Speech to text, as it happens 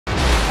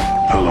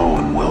Hello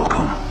and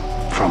welcome.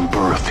 From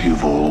birth,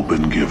 you've all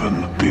been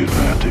given the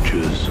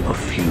advantages of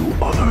few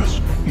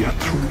others. Yet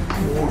through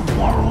poor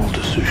moral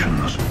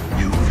decisions,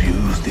 you've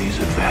used these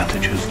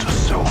advantages to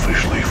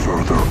selfishly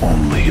further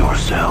only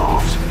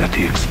yourselves at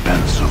the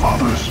expense of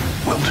others.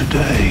 Well,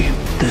 today,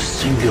 this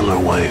singular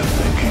way of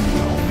thinking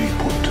will be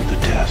put to the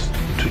test.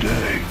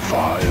 Today,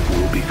 5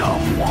 will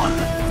become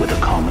 1 with a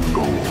common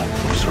goal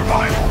of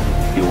survival.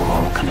 You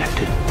are all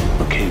connected.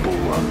 A cable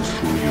runs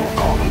through your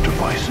collar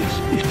devices.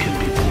 It can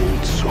be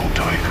pulled so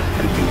tight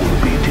that you will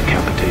be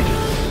decapitated.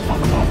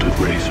 Unmounted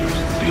razors.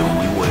 The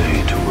only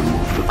way to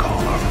remove the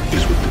collar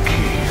is with the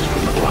keys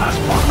from the glass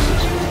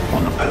boxes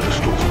on the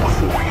pedestals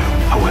before you.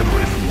 However,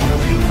 if one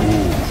of you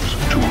moves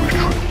to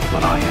retreat,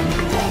 but I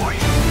implore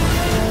you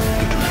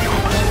to do the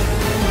opposite.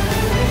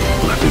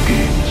 Let the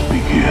games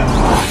begin.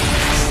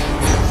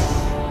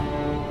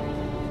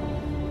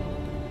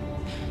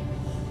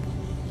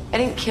 I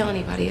didn't kill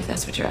anybody, if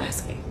that's what you're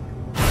asking.